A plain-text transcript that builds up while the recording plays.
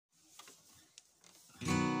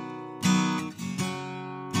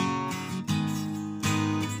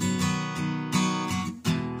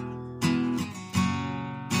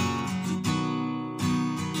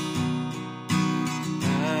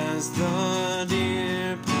the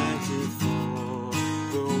deer panted for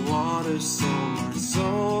the water, so my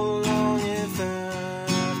soul longeth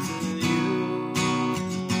after you.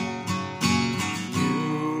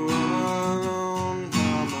 You alone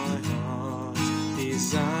are my heart's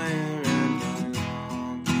desire, and I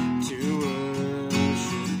long to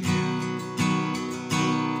worship you.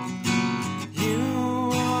 You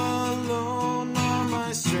alone are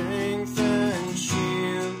my strength and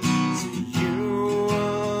shield. To you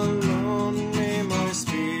alone may my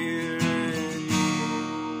spirit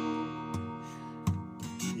yield.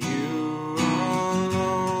 You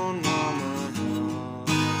alone are my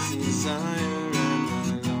heart's desire, and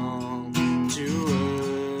I long to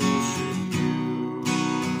worship you.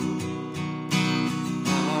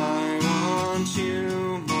 I want you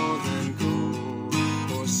more than gold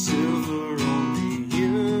or silver, only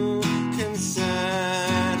you can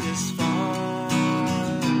satisfy.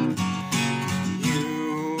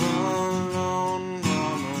 You alone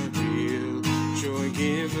are my real joy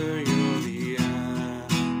giver, you're the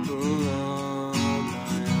apple of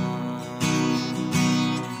my eye.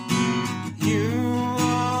 You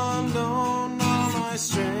alone are my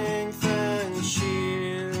strength and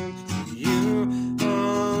shield. You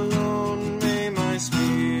alone may my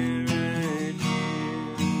spirit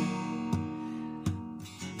yield.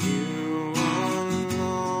 You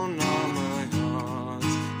alone are my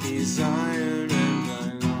heart's desire, and I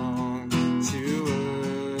long to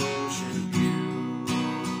worship you.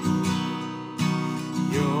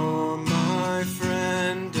 You're my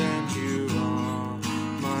friend and you are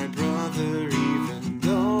my brother, even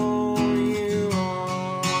though you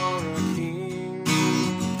are a king.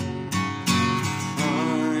 I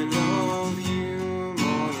love you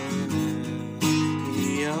more than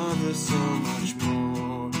any other, so much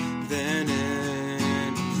more than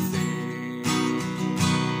anything.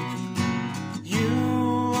 You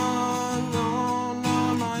alone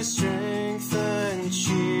are my strength and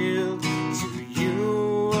shield. To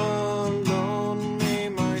you alone may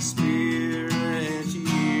my spirit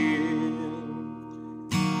yield.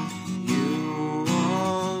 You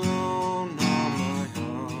alone are my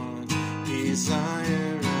heart's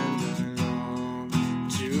desire, and I long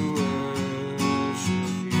to worship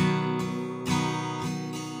you.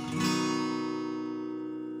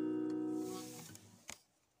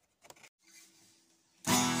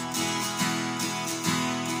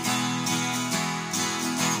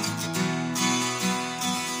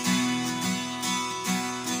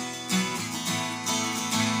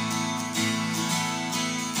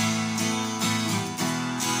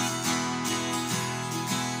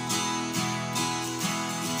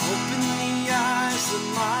 Open the eyes of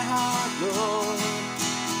my heart, Lord.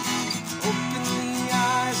 Open the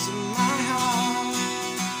eyes of my heart.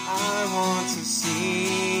 I want to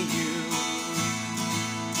see you.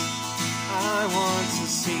 I want to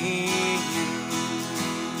see you.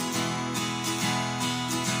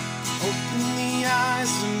 Open the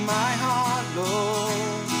eyes of my heart,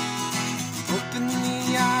 Lord. Open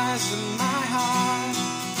the eyes of my heart.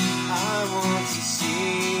 I want to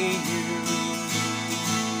see you.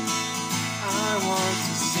 I want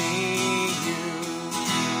to see you.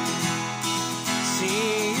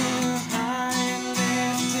 See you high and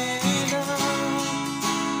lifted up,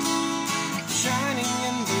 shining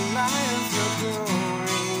in the light of your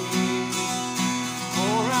glory.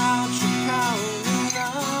 Pour out your power and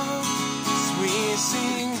love as we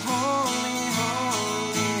sing holy,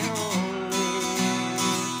 holy, holy.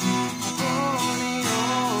 Holy,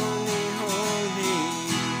 holy, holy.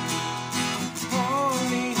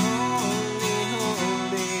 Holy, holy,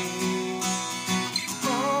 holy.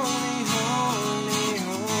 Holy, holy,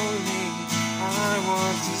 holy. I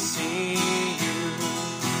want to see you.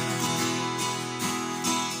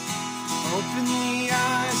 Open the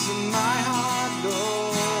eyes of my heart,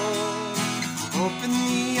 Lord. Open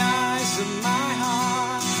the eyes of my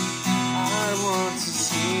heart. I want to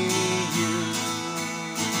see you.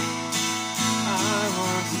 I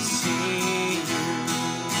want to see you.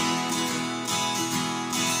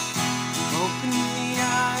 Open the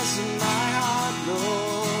eyes of my heart,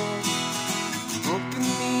 Lord. Open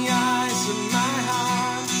the eyes of my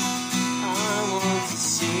heart. I want to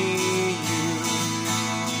see you.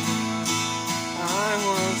 I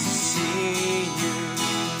want to see you.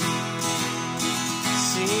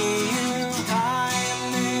 See you high and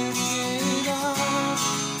lifted up,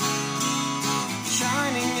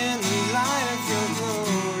 shining in the light of your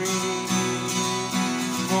glory.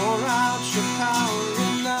 Pour out your power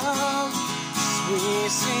and love as we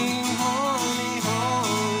sing holy,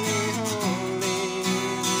 holy, holy.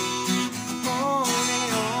 Holy,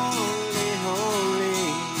 holy, holy.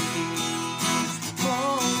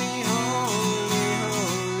 Holy,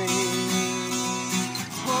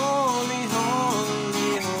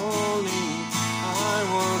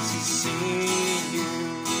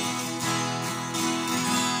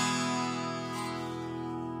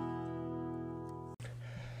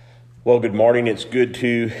 Well, good morning. It's good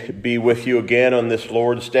to be with you again on this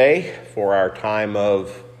Lord's Day for our time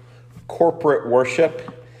of corporate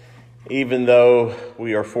worship, even though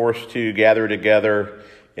we are forced to gather together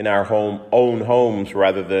in our own homes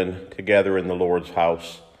rather than together in the Lord's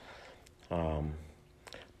house.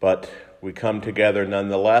 But we come together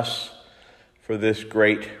nonetheless for this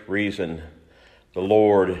great reason. The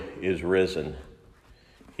Lord is risen.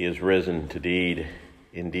 He is risen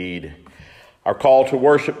indeed. Our call to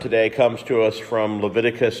worship today comes to us from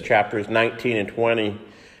Leviticus chapters 19 and 20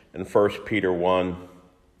 and 1 Peter 1,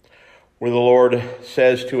 where the Lord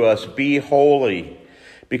says to us, "Be holy,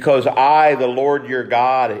 because I, the Lord your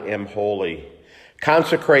God, am holy.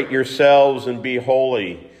 Consecrate yourselves and be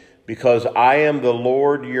holy, because I am the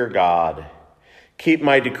Lord your God. Keep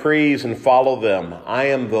my decrees and follow them. I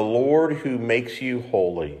am the Lord who makes you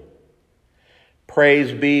holy."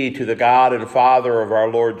 Praise be to the God and Father of our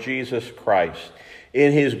Lord Jesus Christ.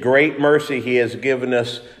 In his great mercy, he has given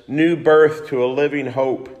us new birth to a living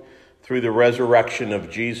hope through the resurrection of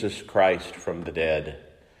Jesus Christ from the dead.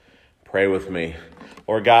 Pray with me.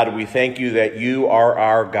 Lord God, we thank you that you are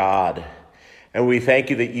our God, and we thank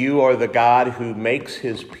you that you are the God who makes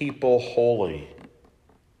his people holy.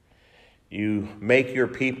 You make your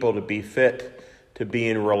people to be fit to be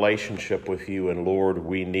in relationship with you. And Lord,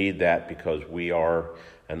 we need that because we are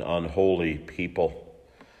an unholy people.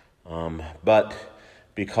 But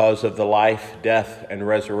because of the life, death, and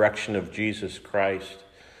resurrection of Jesus Christ,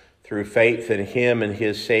 through faith in him and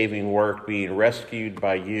his saving work, being rescued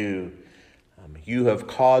by you, you have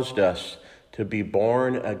caused us to be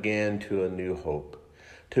born again to a new hope,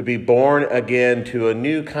 to be born again to a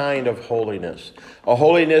new kind of holiness, a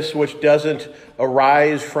holiness which doesn't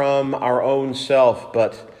arise from our own self,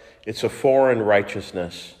 but it's a foreign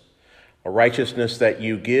righteousness, a righteousness that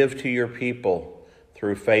you give to your people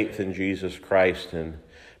through faith in Jesus Christ. And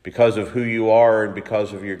because of who you are and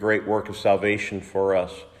because of your great work of salvation for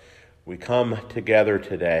us, we come together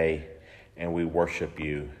today and we worship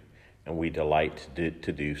you, and we delight to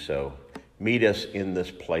do so. Meet us in this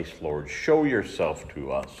place, Lord. Show yourself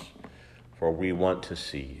to us, for we want to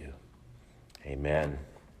see you. Amen.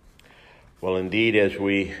 Well, indeed, as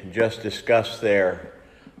we just discussed there,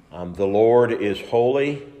 the Lord is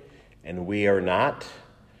holy, and we are not.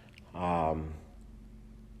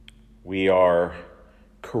 We are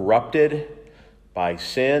corrupted by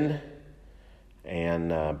sin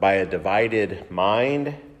and by a divided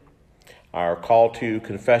mind. Our call to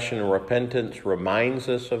confession and repentance reminds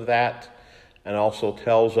us of that, and also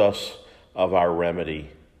tells us of our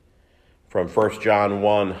remedy. From 1 John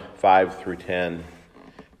 1, 5 through 10,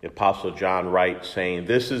 the Apostle John writes, saying,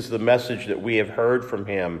 "This is the message that we have heard from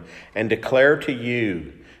him and declare to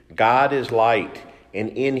you, God is light, and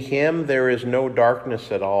in him there is no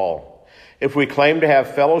darkness at all. If we claim to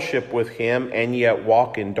have fellowship with him and yet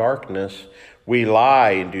walk in darkness, we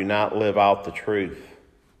lie and do not live out the truth.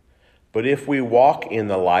 But if we walk in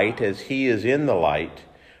the light as he is in the light,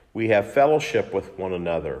 we have fellowship with one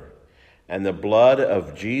another, and the blood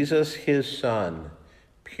of Jesus, his Son,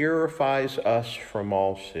 purifies us from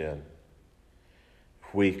all sin.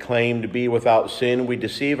 If we claim to be without sin, we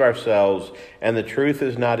deceive ourselves, and the truth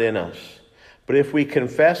is not in us. But if we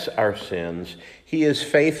confess our sins, he is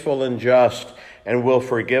faithful and just, and will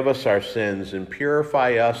forgive us our sins and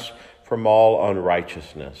purify us from all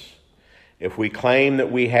unrighteousness. If we claim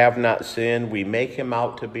that we have not sinned, we make him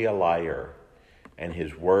out to be a liar, and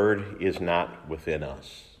his word is not within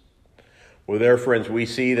us." Well, there, friends, we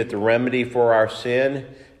see that the remedy for our sin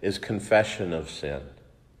is confession of sin,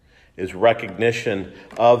 is recognition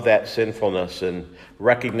of that sinfulness and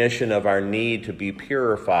recognition of our need to be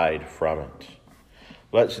purified from it.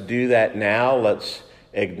 Let's do that now. Let's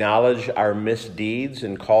acknowledge our misdeeds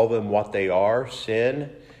and call them what they are,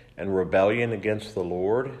 sin and rebellion against the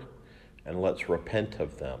Lord, and let's repent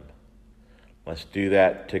of them. Let's do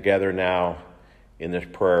that together now in this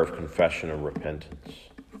prayer of confession and repentance.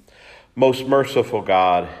 Most merciful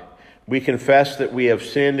God, we confess that we have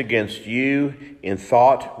sinned against you in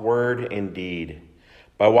thought, word, and deed,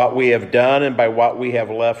 by what we have done and by what we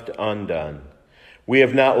have left undone. We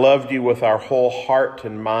have not loved you with our whole heart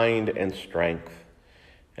and mind and strength,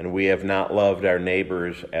 and we have not loved our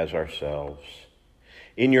neighbors as ourselves.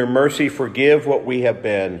 In your mercy, forgive what we have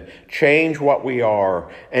been, change what we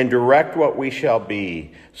are, and direct what we shall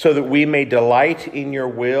be, so that we may delight in your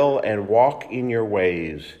will and walk in your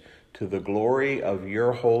ways, to the glory of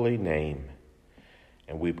your holy name.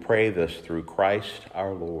 And we pray this through Christ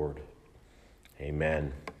our Lord.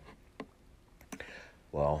 Amen.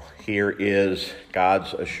 Well, here is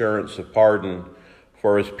God's assurance of pardon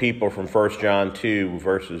for his people from 1 John 2,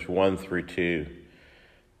 verses 1 through 2.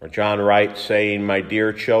 Or John writes, saying, "My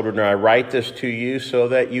dear children, I write this to you so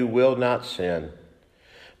that you will not sin.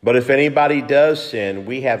 But if anybody does sin,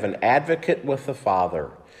 we have an advocate with the Father,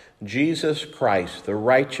 Jesus Christ, the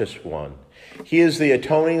righteous one. He is the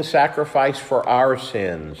atoning sacrifice for our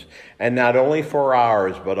sins, and not only for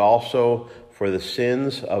ours, but also for the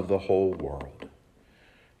sins of the whole world."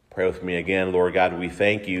 Pray with me again. Lord God, we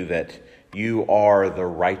thank you that you are the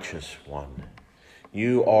righteous one.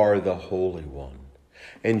 You are the Holy One.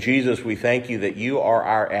 And Jesus, we thank you that you are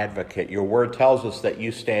our advocate. Your word tells us that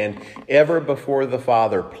you stand ever before the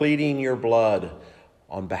Father, pleading your blood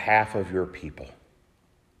on behalf of your people.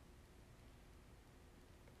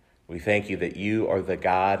 We thank you that you are the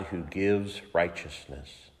God who gives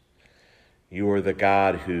righteousness. You are the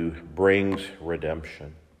God who brings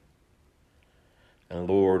redemption. And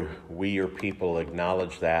Lord, we, your people,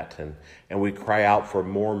 acknowledge that, and we cry out for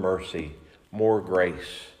more mercy, more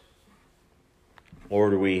grace.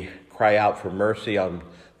 Lord, we cry out for mercy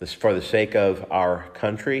for the sake of our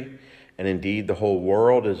country and indeed the whole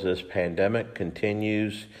world as this pandemic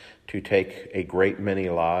continues to take a great many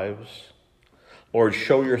lives. Lord,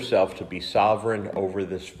 show yourself to be sovereign over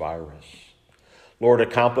this virus. Lord,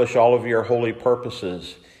 accomplish all of your holy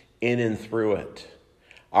purposes in and through it.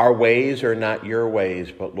 Our ways are not your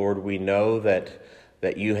ways, but Lord, we know that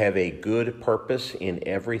you have a good purpose in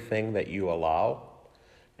everything that you allow.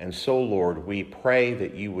 And so, Lord, we pray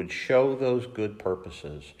that you would show those good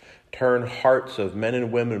purposes. Turn hearts of men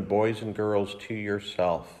and women, boys and girls to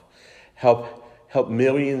yourself. Help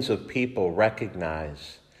millions of people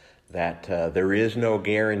recognize that there is no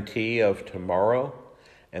guarantee of tomorrow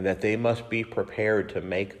and that they must be prepared to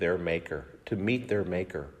meet their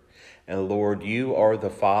Maker. And Lord, you are the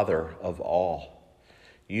Father of all.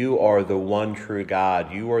 You are the one true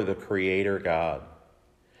God. You are the Creator God.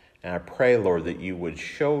 And I pray, Lord, that you would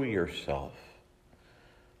show yourself.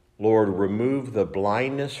 Lord, remove the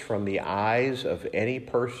blindness from the eyes of any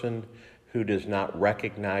person who does not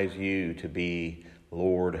recognize you to be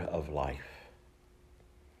Lord of life.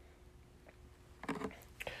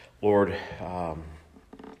 Lord,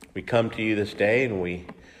 we come to you this day and we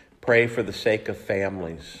pray for the sake of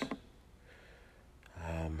families.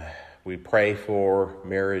 We pray for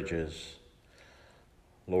marriages.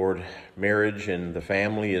 Lord, marriage and the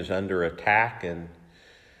family is under attack, and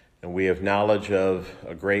we have knowledge of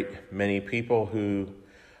a great many people who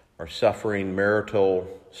are suffering marital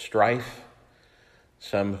strife,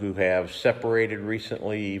 some who have separated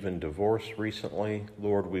recently, even divorced recently.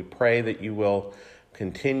 Lord, we pray that you will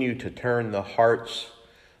continue to turn the hearts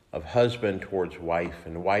of husband towards wife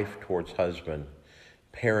and wife towards husband,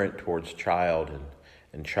 parent towards child,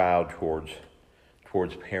 and child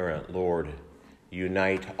towards parent. Lord,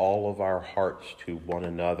 unite all of our hearts to one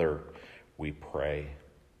another, we pray.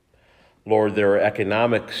 Lord, there are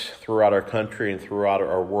economics throughout our country and throughout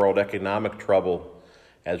our world, economic trouble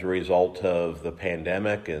as a result of the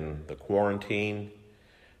pandemic and the quarantine.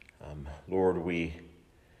 Lord, we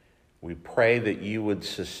pray that you would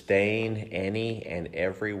sustain any and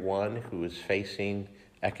everyone who is facing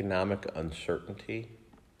economic uncertainty.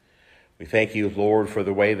 We thank you, Lord, for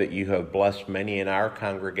the way that you have blessed many in our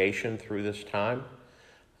congregation through this time,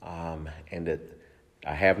 and that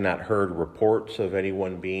I have not heard reports of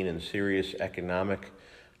anyone being in serious economic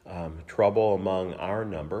trouble among our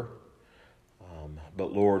number.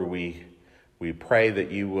 But Lord, we pray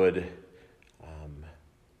that you would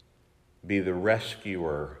be the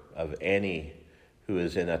rescuer of any who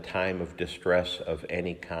is in a time of distress of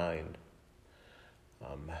any kind.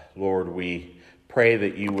 Lord, we pray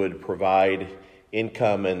that you would provide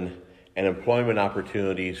income and employment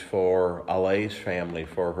opportunities for Alay's family,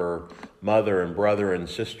 for her mother and brother and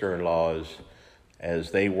sister-in-laws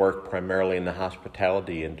as they work primarily in the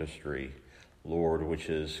hospitality industry, Lord, which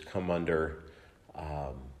has come under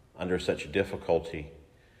such difficulty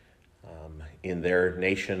in their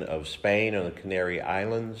nation of Spain, on the Canary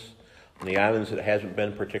Islands. On the islands, it hasn't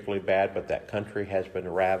been particularly bad, but that country has been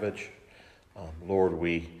ravaged. Lord,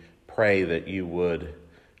 we pray that you would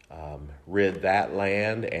rid that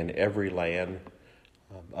land and every land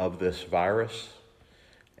of this virus,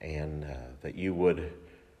 and that you would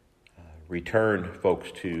return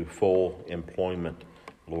folks to full employment,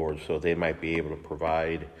 Lord, so they might be able to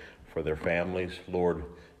provide for their families. Lord,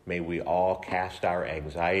 may we all cast our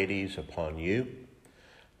anxieties upon you,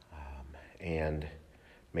 and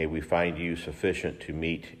may we find you sufficient to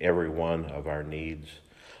meet every one of our needs.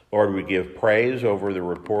 Lord, we give praise over the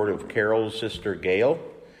report of Carol's sister Gail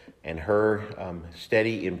and her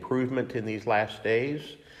steady improvement in these last days.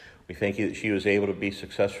 We thank you that she was able to be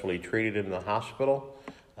successfully treated in the hospital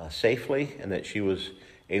safely, and that she was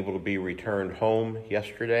able to be returned home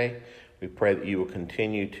yesterday. We pray that you will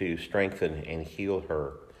continue to strengthen and heal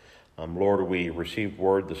her. Lord, we received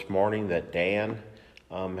word this morning that Dan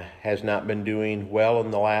has not been doing well in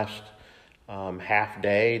the last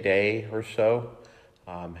day or so,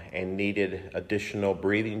 and needed additional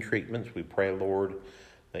breathing treatments. We pray, Lord,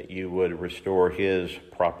 that you would restore his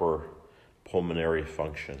proper pulmonary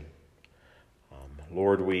function.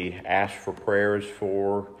 Lord, we ask for prayers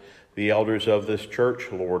for the elders of this church,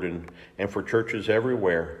 Lord, and for churches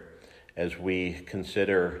everywhere as we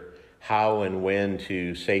consider how and when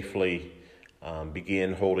to safely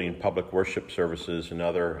begin holding public worship services and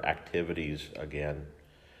other activities again.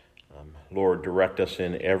 Lord, direct us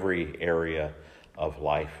in every area of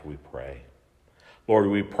life, we pray. Lord,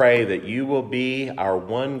 we pray that you will be our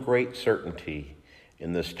one great certainty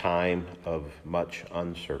in this time of much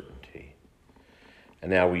uncertainty. And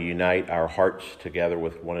now we unite our hearts together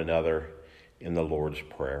with one another in the Lord's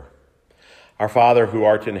Prayer. Our Father, who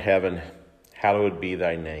art in heaven, hallowed be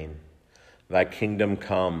thy name. Thy kingdom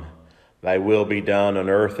come, thy will be done on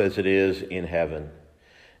earth as it is in heaven.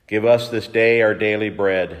 Give us this day our daily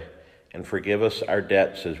bread, and forgive us our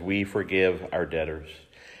debts as we forgive our debtors.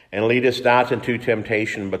 And lead us not into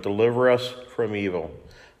temptation, but deliver us from evil.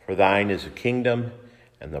 For thine is the kingdom,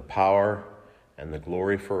 and the power, and the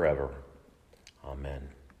glory forever. Amen.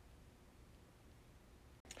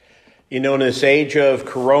 You know, in this age of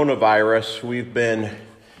coronavirus, we've been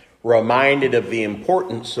reminded of the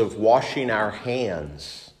importance of washing our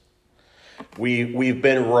hands. We've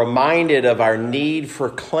been reminded of our need for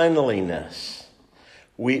cleanliness.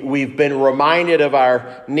 We've been reminded of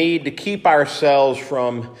our need to keep ourselves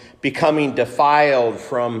from becoming defiled,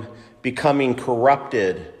 from becoming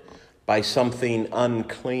corrupted by something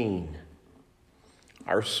unclean.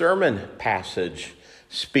 Our sermon passage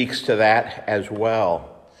speaks to that as well.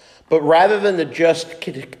 But rather than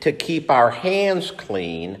to keep our hands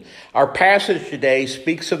clean, our passage today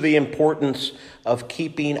speaks of the importance of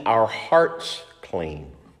keeping our hearts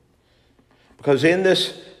clean. Because in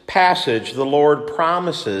this passage, the Lord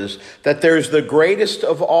promises that there's the greatest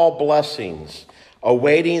of all blessings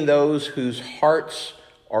awaiting those whose hearts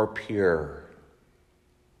are pure.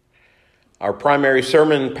 Our primary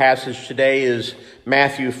sermon passage today is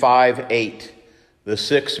Matthew 5:8, the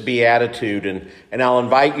sixth beatitude. And I'll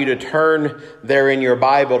invite you to turn there in your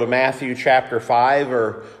Bible to Matthew chapter 5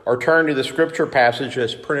 or turn to the scripture passage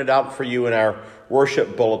that's printed out for you in our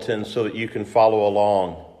worship bulletin so that you can follow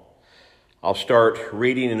along. I'll start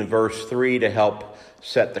reading in verse 3 to help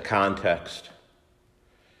set the context.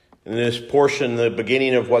 In this portion, the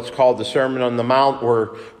beginning of what's called the Sermon on the Mount,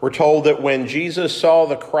 we're told that when Jesus saw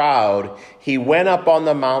the crowd, he went up on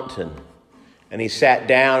the mountain and he sat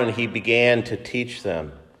down and he began to teach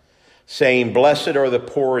them, saying, "Blessed are the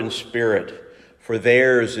poor in spirit, for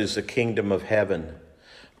theirs is the kingdom of heaven.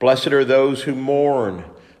 Blessed are those who mourn,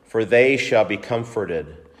 for they shall be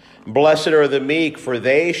comforted. Blessed are the meek, for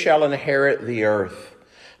they shall inherit the earth.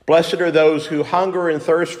 Blessed are those who hunger and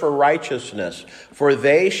thirst for righteousness, for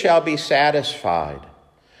they shall be satisfied.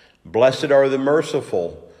 Blessed are the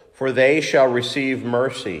merciful, for they shall receive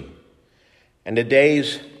mercy." And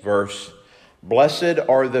today's verse, "Blessed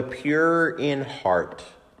are the pure in heart,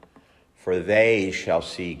 for they shall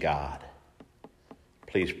see God."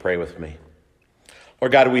 Please pray with me.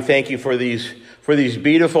 Lord God, we thank you for these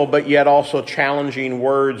beautiful but yet also challenging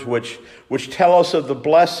words which tell us of the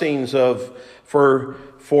blessings for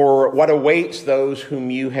what awaits those whom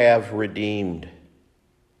you have redeemed.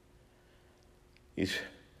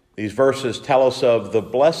 These verses tell us of the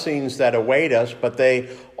blessings that await us, but they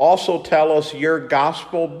also tell us your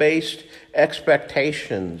gospel-based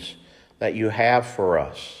expectations that you have for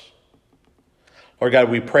us. Lord God,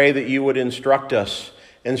 we pray that you would instruct us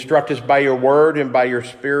by your word and by your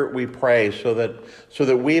spirit, we pray, so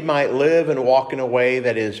that we might live and walk in a way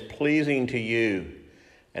that is pleasing to you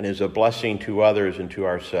and is a blessing to others and to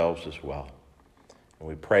ourselves as well. And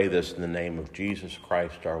we pray this in the name of Jesus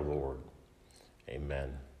Christ our Lord.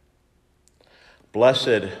 Amen.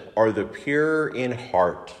 Blessed are the pure in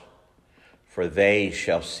heart, for they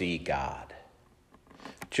shall see God.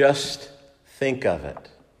 Just think of it.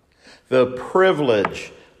 The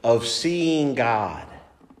privilege of seeing God.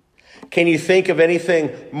 Can you think of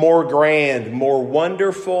anything more grand, more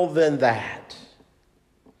wonderful than that?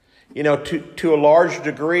 You know, to a large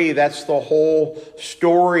degree, that's the whole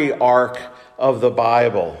story arc of the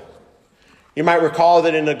Bible. You might recall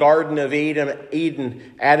that in the Garden of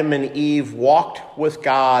Eden, Adam and Eve walked with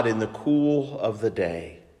God in the cool of the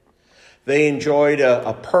day. They enjoyed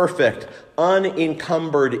a perfect,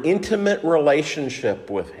 unencumbered, intimate relationship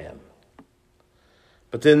with him.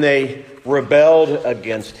 But then they rebelled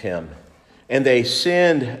against him, and they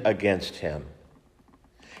sinned against him.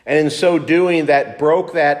 And in so doing, that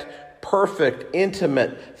broke that perfect,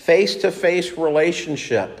 intimate, face-to-face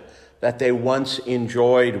relationship that they once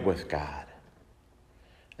enjoyed with God.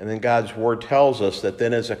 And then God's word tells us that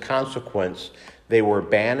then as a consequence, they were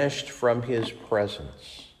banished from his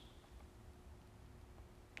presence.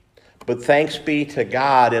 But thanks be to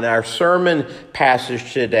God, in our sermon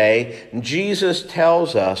passage today, Jesus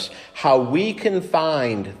tells us how we can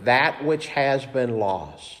find that which has been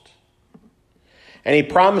lost. And he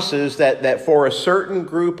promises that for a certain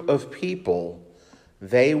group of people,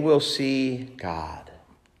 they will see God.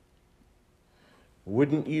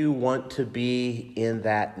 Wouldn't you want to be in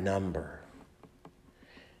that number?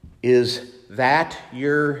 Is that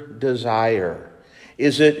your desire?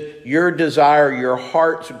 Is it your desire, your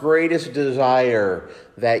heart's greatest desire,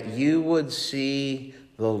 that you would see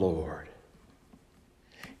the Lord?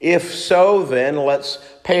 If so, then let's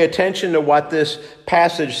pay attention to what this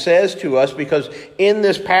passage says to us, because in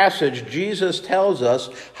this passage, Jesus tells us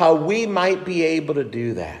how we might be able to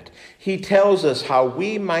do that. He tells us how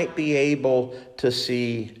we might be able to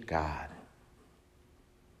see God.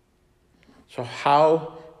 So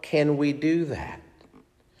how can we do that?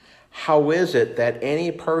 How is it that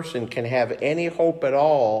any person can have any hope at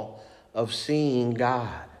all of seeing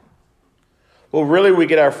God? Well, really, we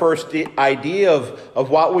get our first idea of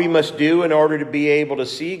what we must do in order to be able to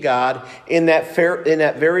see God in that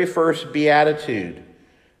very first beatitude.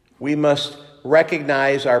 We must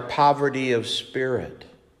recognize our poverty of spirit.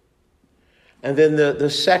 And then the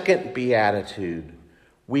second beatitude,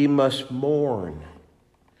 we must mourn.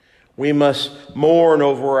 We must mourn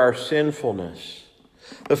over our sinfulness.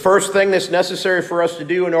 The first thing that's necessary for us to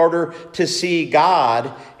do in order to see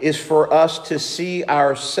God is for us to see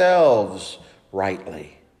ourselves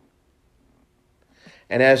rightly.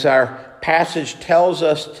 And as our passage tells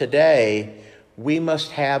us today, we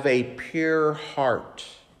must have a pure heart.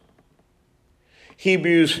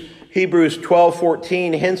 Hebrews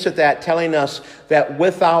 12:14 hints at that, telling us that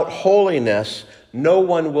without holiness, no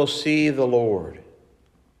one will see the Lord.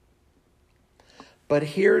 But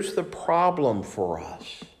here's the problem for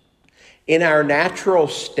us. In our natural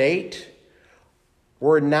state,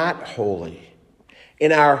 we're not holy.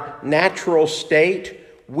 In our natural state,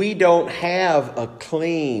 we don't have a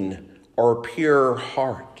clean or pure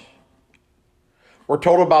heart. We're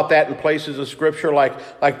told about that in places of Scripture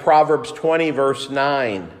like Proverbs 20, verse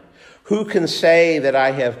 9. Who can say that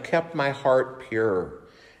I have kept my heart pure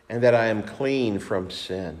and that I am clean from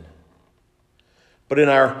sin? But in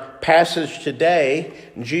our passage today,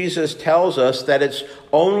 Jesus tells us that it's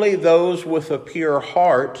only those with a pure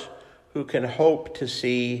heart who can hope to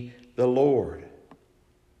see the Lord.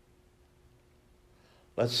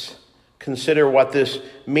 Let's consider what this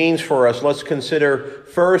means for us. Let's consider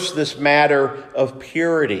first this matter of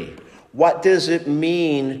purity. What does it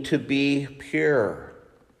mean to be pure?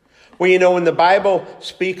 Well, when the Bible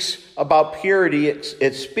speaks about purity,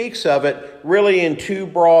 it speaks of it really in two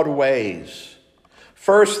broad ways.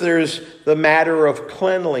 First, there's the matter of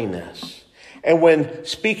cleanliness. And when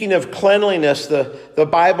speaking of cleanliness, the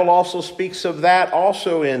Bible also speaks of that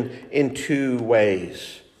also in two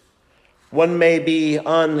ways. One may be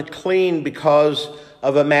unclean because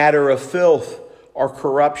of a matter of filth or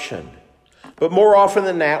corruption. But more often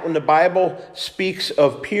than that, when the Bible speaks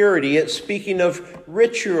of purity, it's speaking of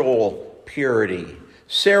ritual purity,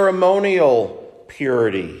 ceremonial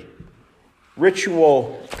purity,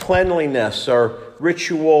 ritual cleanliness or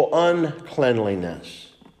ritual uncleanliness.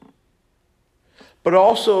 But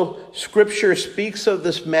also, Scripture speaks of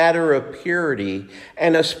this matter of purity,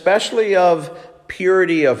 and especially of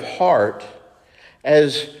purity of heart,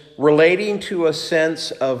 as relating to a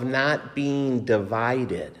sense of not being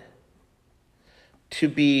divided. To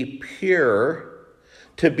be pure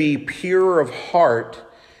of heart,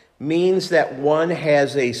 means that one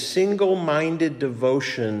has a single-minded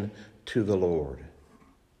devotion to the Lord.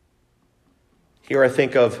 Here I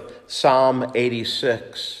think of Psalm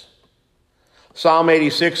 86. Psalm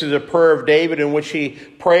 86 is a prayer of David in which he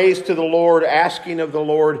prays to the Lord, asking of the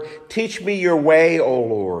Lord, "Teach me your way, O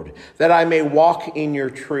Lord, that I may walk in your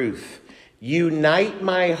truth. Unite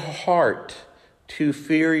my heart to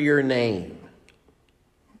fear your name."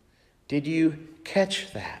 Did you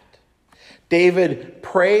catch that? David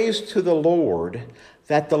prays to the Lord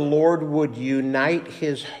that the Lord would unite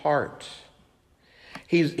his heart.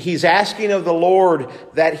 He's asking of the Lord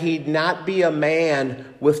that he not be a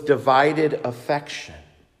man with divided affection.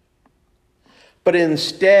 But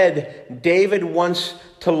instead, David wants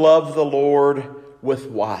to love the Lord with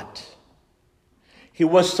what? He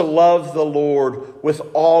wants to love the Lord with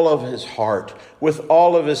all of his heart, with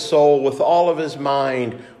all of his soul, with all of his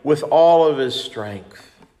mind, with all of his strength.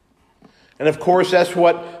 And of course, that's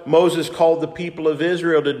what Moses called the people of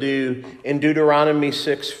Israel to do in Deuteronomy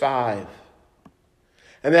 6:5.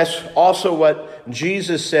 And that's also what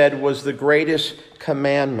Jesus said was the greatest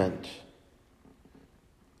commandment.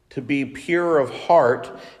 To be pure of heart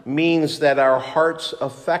means that our heart's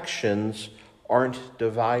affections aren't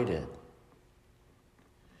divided.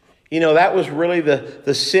 You know, that was really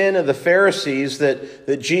the sin of the Pharisees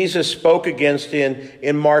that Jesus spoke against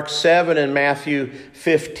in Mark 7 and Matthew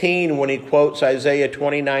 15 when he quotes Isaiah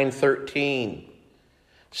 29:13,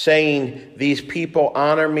 saying, "These people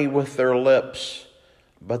honor me with their lips,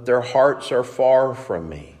 but their hearts are far from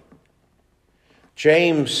me."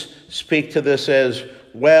 James speaks to this as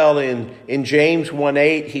well. In James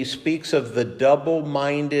 1:8, he speaks of the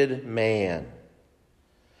double-minded man,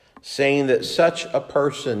 saying that such a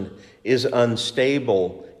person is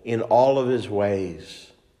unstable in all of his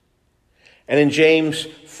ways. And in James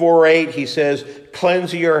 4:8, he says,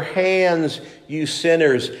 "Cleanse your hands, you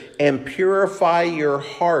sinners, and purify your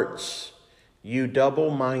hearts, you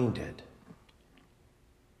double-minded."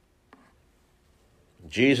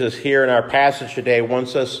 Jesus here in our passage today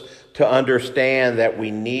wants us to understand that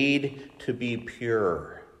we need to be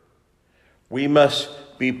pure. We must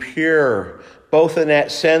be pure, both in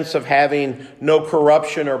that sense of having no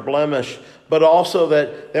corruption or blemish, but also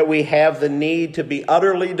that we have the need to be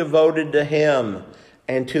utterly devoted to him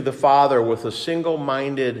and to the Father with a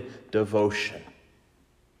single-minded devotion.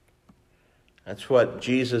 That's what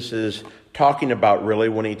Jesus is talking about, really,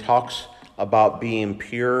 when he talks about being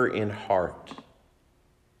pure in heart.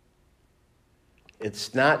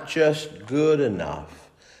 It's not just good enough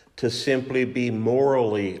to simply be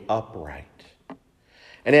morally upright.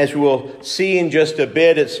 And as we'll see in just a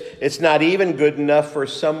bit, it's not even good enough for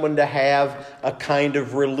someone to have a kind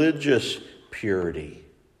of religious purity.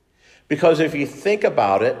 Because if you think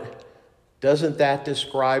about it, doesn't that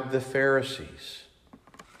describe the Pharisees?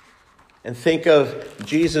 And think of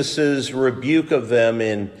Jesus' rebuke of them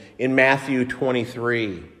in Matthew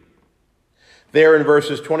 23. There in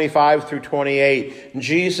verses 25 through 28,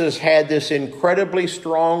 Jesus had this incredibly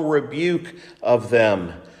strong rebuke of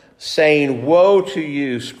them, saying, "Woe to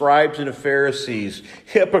you, scribes and Pharisees,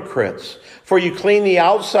 hypocrites! For you clean the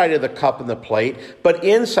outside of the cup and the plate, but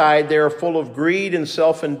inside they are full of greed and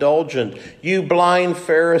self-indulgence. You blind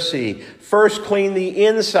Pharisee, first clean the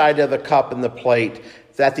inside of the cup and the plate,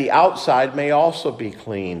 that the outside may also be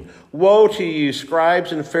clean. Woe to you,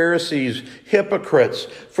 scribes and Pharisees, hypocrites!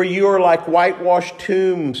 For you are like whitewashed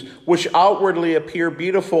tombs, which outwardly appear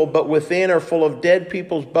beautiful, but within are full of dead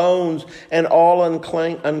people's bones and all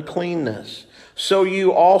uncleanness. So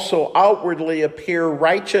you also outwardly appear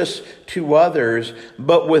righteous to others,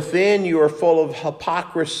 but within you are full of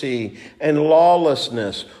hypocrisy and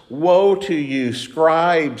lawlessness. Woe to you,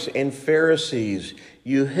 scribes and Pharisees,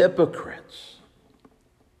 you hypocrites!"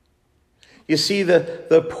 You see,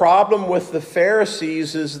 the problem with the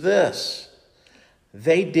Pharisees is this: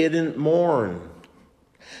 they didn't mourn.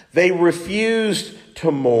 They refused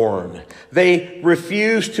to mourn. They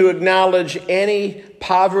refused to acknowledge any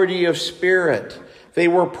poverty of spirit. They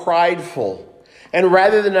were prideful. And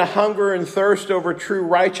rather than a hunger and thirst over true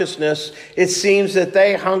righteousness, it seems that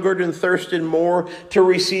they hungered and thirsted more to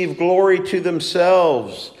receive glory to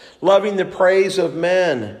themselves, loving the praise of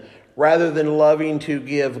men rather than loving to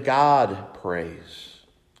give God praise.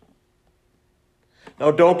 Now,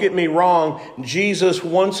 don't get me wrong. Jesus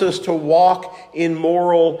wants us to walk in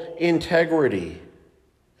moral integrity.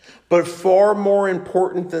 But far more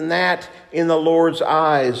important than that in the Lord's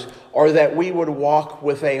eyes are that we would walk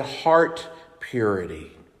with a heart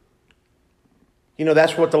purity. You know,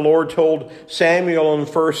 that's what the Lord told Samuel in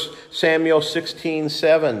 1 Samuel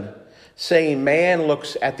 16:7, saying, "Man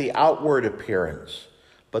looks at the outward appearance,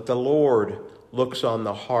 but the Lord looks on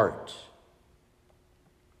the heart."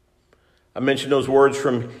 I mentioned those words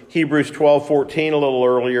from Hebrews 12:14 a little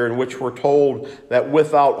earlier, in which we're told that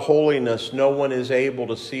without holiness, no one is able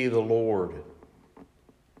to see the Lord.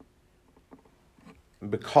 And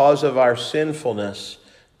because of our sinfulness,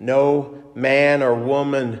 no man or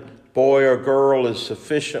woman, boy or girl is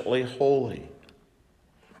sufficiently holy.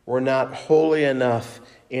 We're not holy enough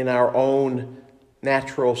in our own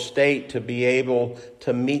natural state to be able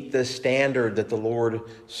to meet the standard that the Lord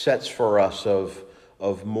sets for us of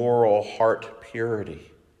moral heart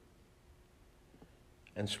purity.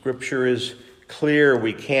 And Scripture is clear.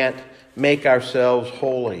 We can't make ourselves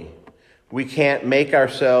holy. We can't make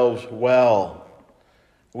ourselves well.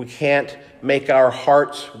 We can't make our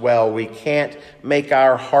hearts well. We can't make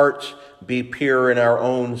our hearts be pure in our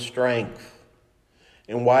own strength.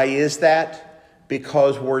 And why is that?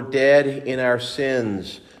 Because we're dead in our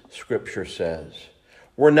sins, Scripture says.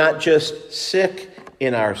 We're not just sick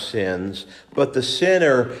in our sins, but the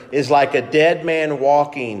sinner is like a dead man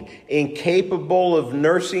walking, incapable of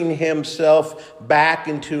nursing himself back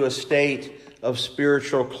into a state of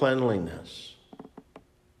spiritual cleanliness.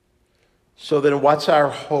 So then what's our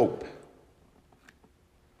hope?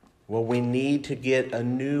 Well, we need to get a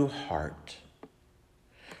new heart.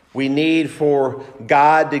 We need for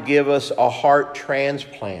God to give us a heart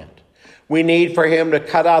transplant. We need for him to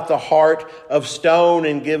cut out the heart of stone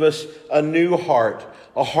and give us a new heart,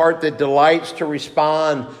 a heart that delights to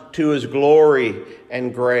respond to his glory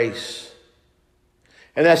and grace.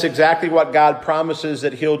 And that's exactly what God promises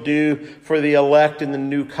that he'll do for the elect in the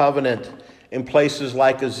new covenant in places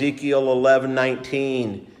like Ezekiel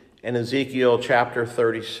 11:19 and Ezekiel chapter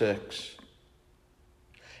 36.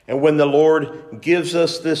 And when the Lord gives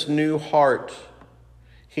us this new heart,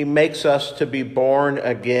 he makes us to be born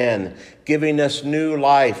again, giving us new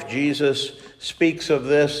life. Jesus speaks of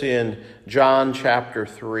this in John chapter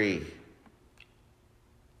 3.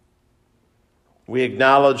 We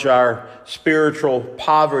acknowledge our spiritual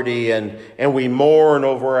poverty and we mourn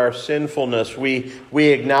over our sinfulness. We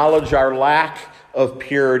acknowledge our lack of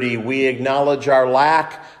purity. We acknowledge our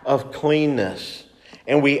lack of cleanness.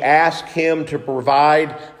 And we ask him to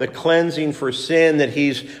provide the cleansing for sin that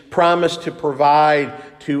he's promised to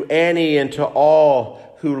provide to any and to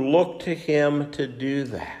all who look to him to do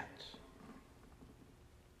that.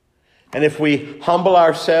 And if we humble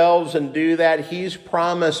ourselves and do that, he's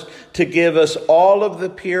promised to give us all of the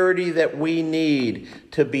purity that we need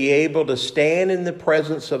to be able to stand in the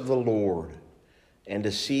presence of the Lord and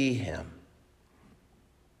to see him.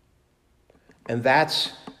 And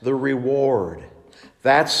that's the reward.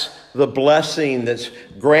 That's the blessing that's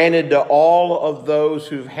granted to all of those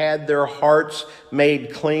who've had their hearts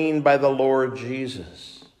made clean by the Lord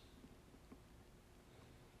Jesus.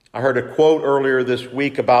 I heard a quote earlier this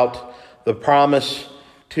week about the promise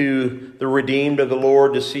to the redeemed of the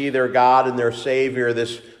Lord to see their God and their Savior.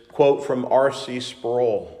 This quote from R.C.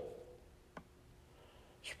 Sproul.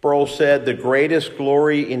 Sproul said, "The greatest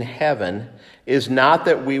glory in heaven is not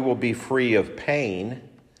that we will be free of pain,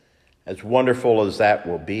 as wonderful as that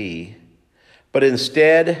will be, but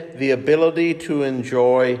instead the ability to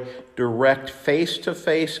enjoy direct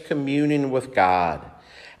face-to-face communion with God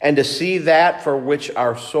and to see that for which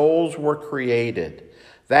our souls were created.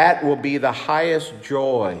 That will be the highest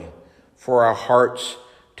joy for our hearts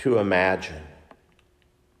to imagine."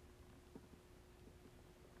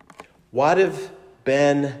 What have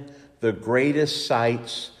been the greatest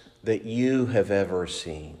sights that you have ever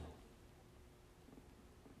seen?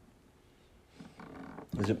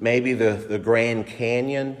 Is it maybe the Grand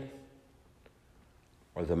Canyon,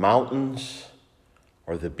 or the mountains,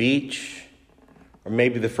 or the beach, or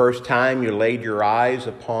maybe the first time you laid your eyes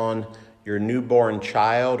upon your newborn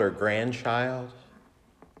child or grandchild?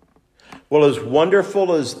 Well, as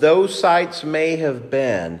wonderful as those sights may have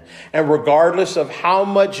been, and regardless of how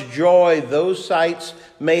much joy those sights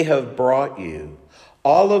may have brought you,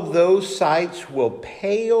 all of those sights will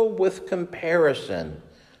pale with comparison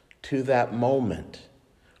to that moment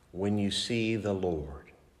when you see the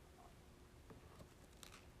Lord.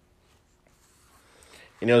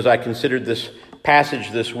 You know, as I considered this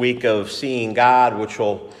passage this week of seeing God, which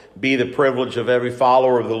will be the privilege of every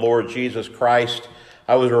follower of the Lord Jesus Christ,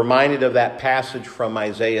 I was reminded of that passage from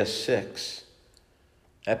Isaiah 6.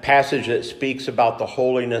 That passage that speaks about the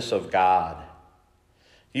holiness of God.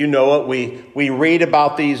 You know it. We read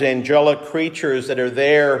about these angelic creatures that are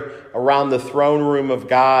there around the throne room of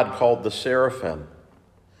God called the seraphim.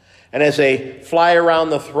 And as they fly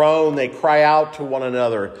around the throne, they cry out to one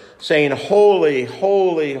another, saying, "Holy,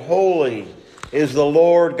 holy, holy is the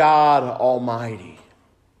Lord God Almighty."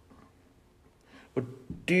 But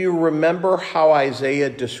do you remember how Isaiah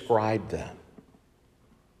described them?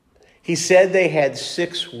 He said they had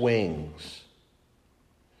 6 wings.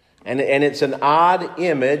 And it's an odd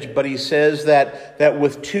image, but he says that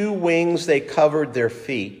with 2 wings they covered their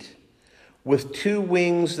feet. With 2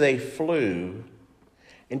 wings they flew.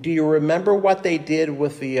 And do you remember what they did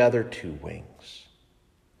with the other 2 wings?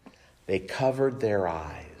 They covered their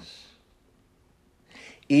eyes.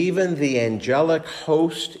 Even the angelic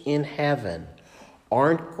host in heaven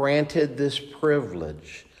aren't granted this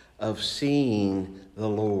privilege of seeing the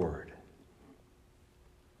Lord.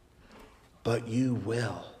 But you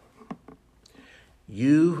will.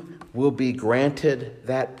 You will be granted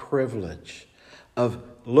that privilege of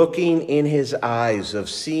looking in his eyes, of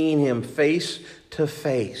seeing him face to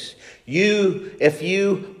face. If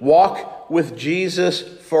you walk with Jesus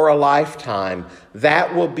for a lifetime,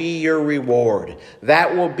 that will be your reward.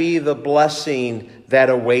 That will be the blessing that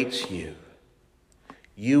awaits you.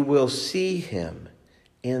 You will see him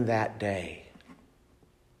in that day.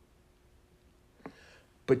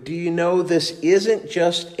 But do you know this isn't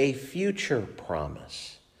just a future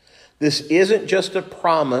promise? This isn't just a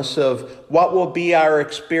promise of what will be our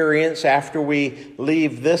experience after we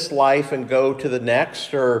leave this life and go to the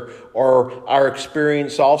next, or our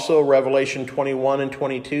experience also, Revelation 21 and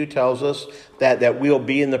 22 tells us that we'll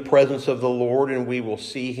be in the presence of the Lord and we will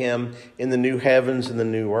see him in the new heavens and the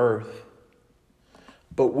new earth.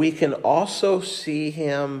 But we can also see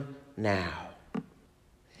him now.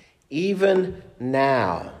 Even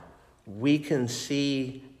now, we can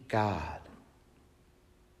see God.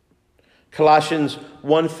 Colossians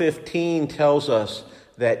 1:15 tells us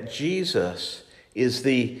that Jesus is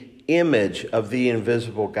the image of the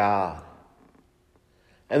invisible God.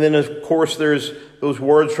 And then, of course, there's those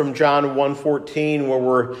words from John 1:14 where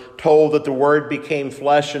we're told that the Word became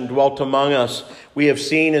flesh and dwelt among us. We have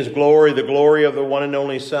seen his glory, the glory of the one and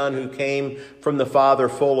only Son who came from the Father,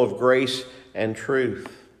 full of grace and truth.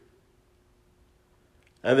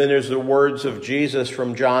 And then there's the words of Jesus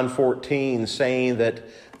from John 14 saying that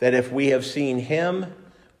if we have seen him,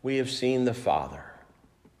 we have seen the Father.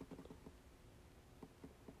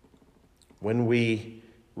 When we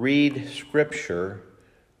read Scripture,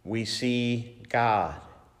 we see God.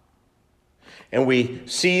 And we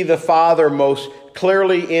see the Father most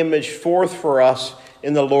clearly imaged forth for us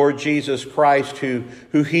in the Lord Jesus Christ, who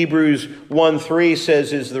Hebrews 1:3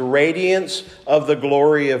 says is the radiance of the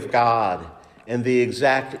glory of God and the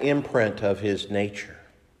exact imprint of his nature.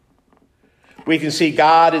 We can see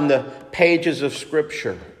God in the pages of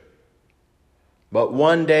Scripture, but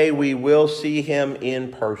one day we will see him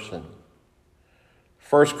in person.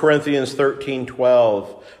 1 Corinthians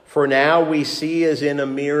 13:12, for now we see as in a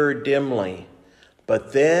mirror dimly,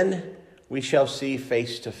 but then we shall see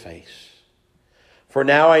face to face. For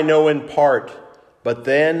now I know in part, but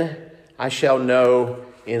then I shall know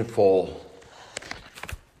in full.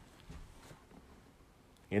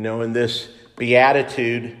 You know, in this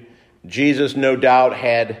beatitude, Jesus no doubt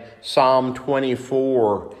had Psalm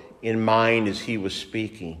 24 in mind as he was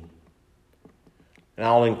speaking. And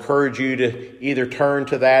I'll encourage you to either turn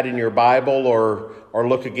to that in your Bible or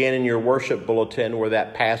look again in your worship bulletin where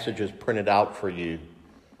that passage is printed out for you.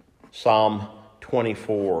 Psalm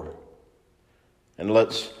 24. And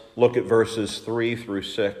let's look at verses 3 through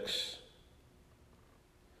 6.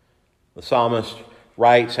 The psalmist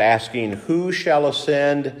writes asking, who shall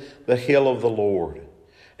ascend the hill of the Lord?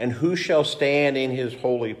 And who shall stand in his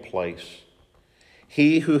holy place?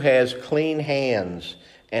 He who has clean hands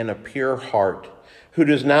and a pure heart, who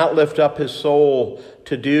does not lift up his soul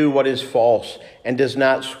to do what is false and does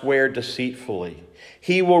not swear deceitfully.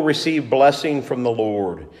 He will receive blessing from the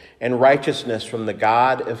Lord and righteousness from the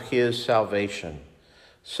God of his salvation.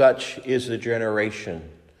 Such is the generation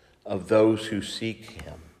of those who seek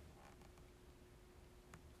him.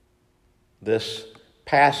 This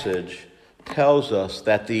passage tells us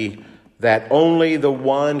that only the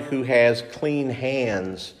one who has clean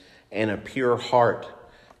hands and a pure heart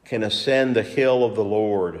can ascend the hill of the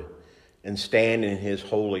Lord and stand in his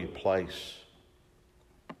holy place.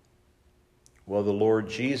 Well, the Lord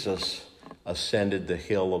Jesus ascended the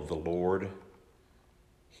hill of the Lord.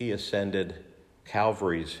 He ascended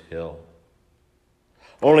Calvary's hill.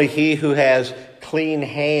 Only he who has clean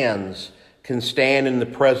hands can stand in the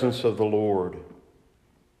presence of the Lord.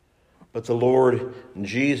 But the Lord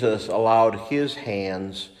Jesus allowed his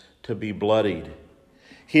hands to be bloodied.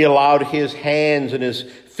 He allowed his hands and his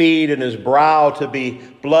feet and his brow to be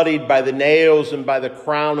bloodied by the nails and by the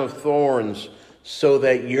crown of thorns so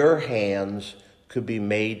that your hands could be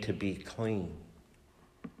made to be clean.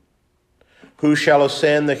 Who shall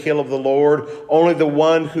ascend the hill of the Lord? Only the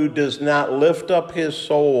one who does not lift up his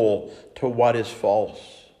soul to what is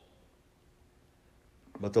false.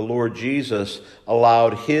 But the Lord Jesus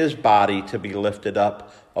allowed his body to be lifted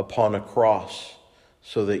up upon a cross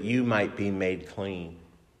so that you might be made clean.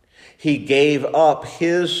 He gave up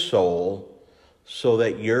his soul so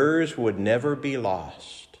that yours would never be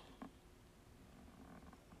lost.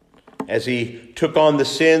 As he took on the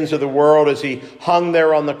sins of the world, as he hung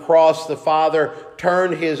there on the cross, the Father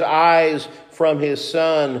turned his eyes from his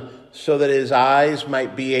Son so that his eyes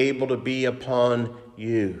might be able to be upon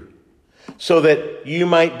you. So that you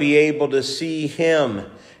might be able to see him,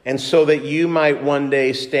 and so that you might one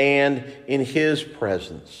day stand in his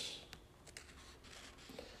presence.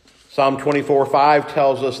 Psalm 24:5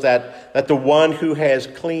 tells us that that the one who has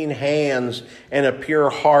clean hands and a pure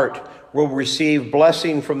heart will receive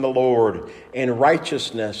blessing from the Lord and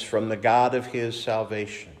righteousness from the God of his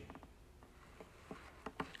salvation.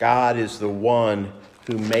 God is the one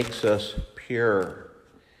who makes us pure.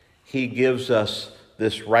 He gives us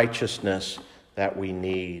this righteousness that we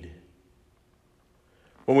need.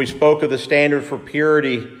 When we spoke of the standard for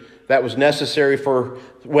purity that was necessary for,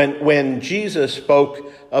 when Jesus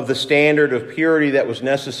spoke of the standard of purity that was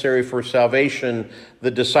necessary for salvation,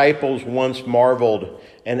 the disciples once marveled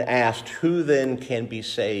and asked, "Who then can be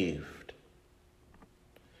saved?"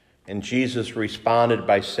 And Jesus responded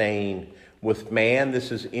by saying, "With man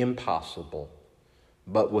this is impossible,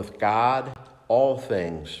 but with God all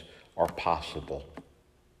things are possible."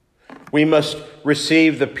 We must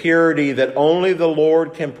receive the purity that only the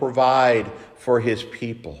Lord can provide for his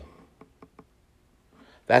people.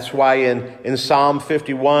 That's why in Psalm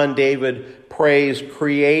 51, David prays,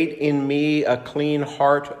 "Create in me a clean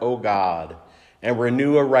heart, O God, and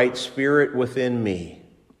renew a right spirit within me."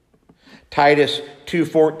 Titus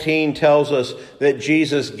 2:14 tells us that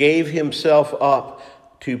Jesus gave himself up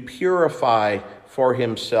to purify for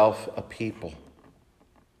himself a people.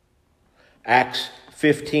 Acts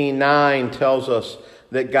 15:9 tells us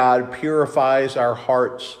that God purifies our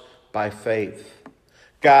hearts by faith.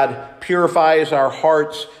 God purifies our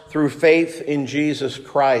hearts through faith in Jesus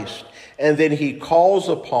Christ, and then he calls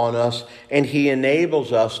upon us and he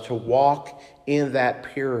enables us to walk in that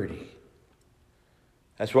purity.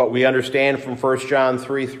 That's what we understand from 1 John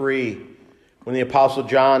 3:3, when the Apostle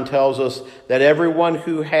John tells us that everyone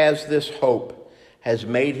who has this hope has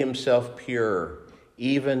made himself pure,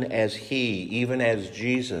 even as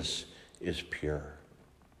Jesus is pure.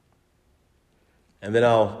 And then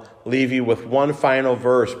I'll leave you with one final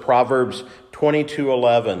verse, Proverbs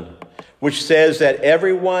 22:11, which says that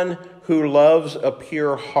everyone who loves a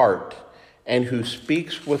pure heart and who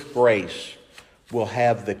speaks with grace will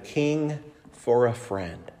have the king for a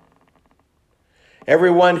friend.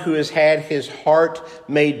 Everyone who has had his heart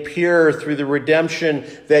made pure through the redemption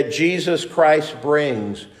that Jesus Christ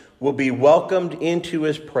brings will be welcomed into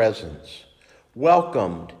his presence,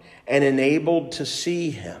 welcomed and enabled to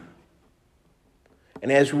see him.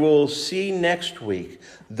 And as we'll see next week,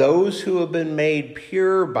 those who have been made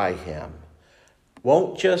pure by him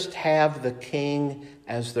won't just have the king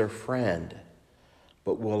as their friend,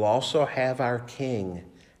 but will also have our king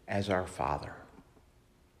as our father.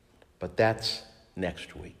 But that's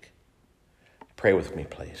next week. Pray with me,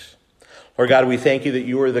 please. Lord God, we thank you that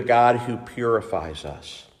you are the God who purifies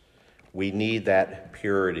us. We need that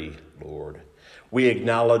purity, Lord. We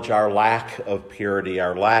acknowledge our lack of purity,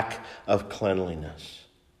 our lack of cleanliness.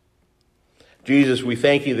 Jesus, we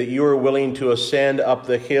thank you that you are willing to ascend up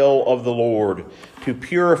the hill of the Lord to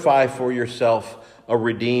purify for yourself a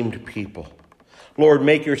redeemed people. Lord,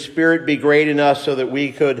 make your Spirit be great in us so that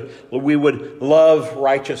we would love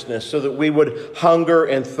righteousness, so that we would hunger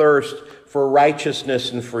and thirst for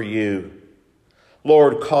righteousness and for you.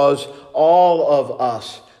 Lord, cause all of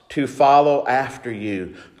us to follow after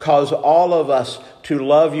you. Cause all of us to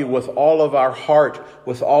love you with all of our heart,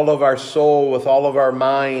 with all of our soul, with all of our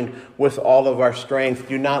mind, with all of our strength.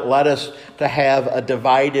 Do not let us to have a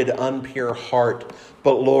divided, impure heart,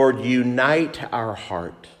 but Lord, unite our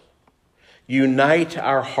heart. Unite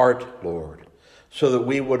our heart, Lord, so that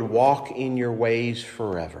we would walk in your ways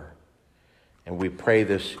forever. And we pray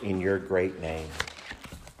this in your great name.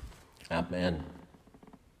 Amen.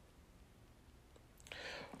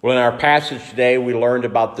 Well, in our passage today, we learned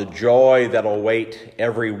about the joy that will await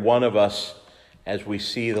every one of us as we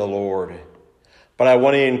see the Lord. But I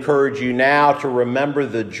want to encourage you now to remember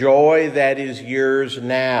the joy that is yours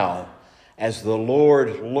now as the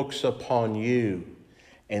Lord looks upon you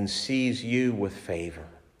and sees you with favor.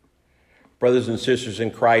 Brothers and sisters in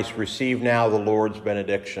Christ, receive now the Lord's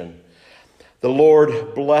benediction. The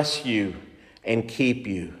Lord bless you and keep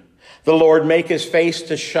you. The Lord make his face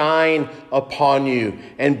to shine upon you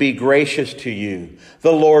and be gracious to you.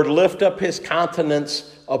 The Lord lift up his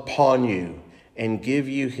countenance upon you and give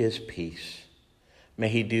you his peace. May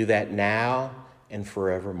he do that now and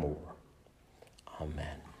forevermore.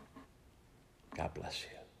 Amen. God bless you.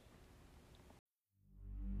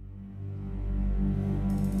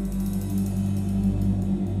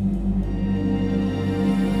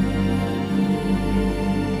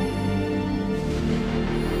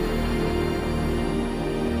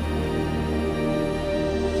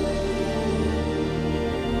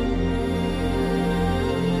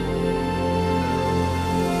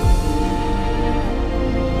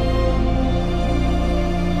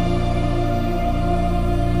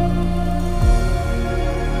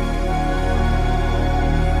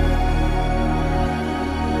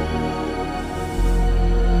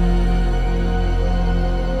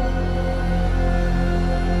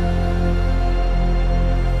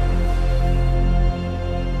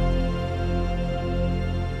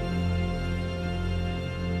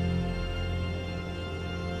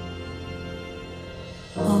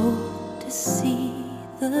 see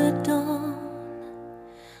the dawn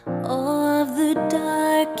of the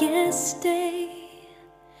darkest day,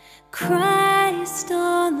 Christ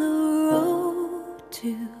on the road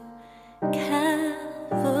to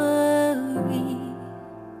Calvary,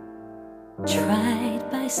 tried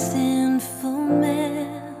by sinful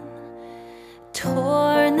men,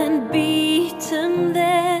 torn and beaten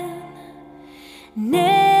then,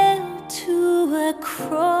 nailed to a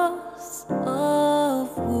cross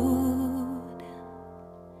of wood.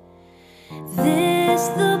 This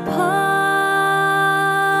the part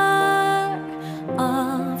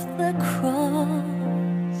of the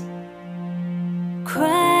cross.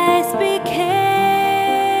 Christ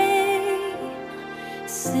became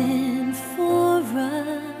sin for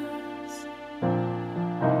us,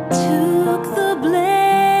 took the blame,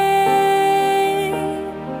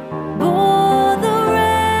 bore the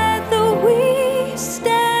wrath that we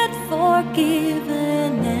stand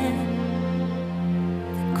forgiven at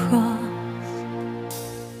the cross.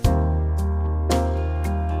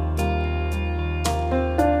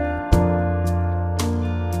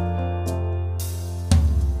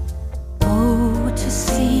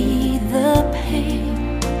 See the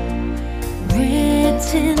pain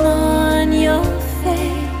written on your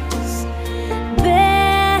face,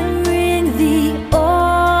 bearing the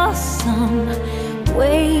awesome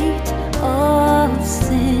weight of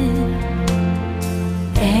sin.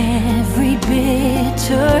 Every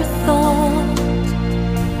bitter thought,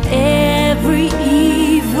 every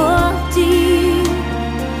evil deed,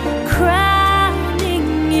 crowning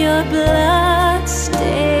your blood-stained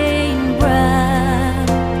brow.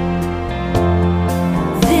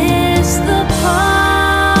 The part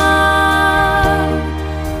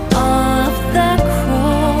of the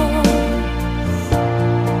cross.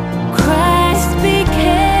 Christ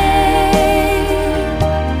became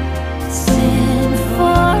sin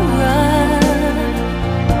for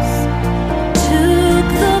us, took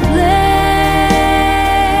the blame,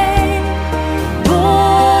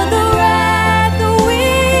 bore the wrath that we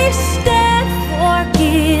stand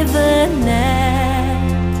forgiven at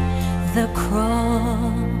the cross.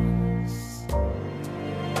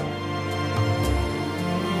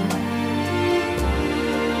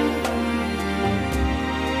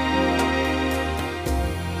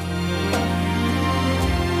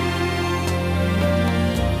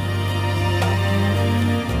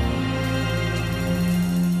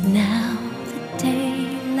 Now the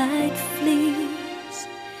daylight flees,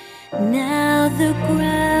 now the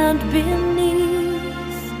ground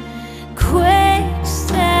beneath quakes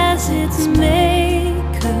as it's made.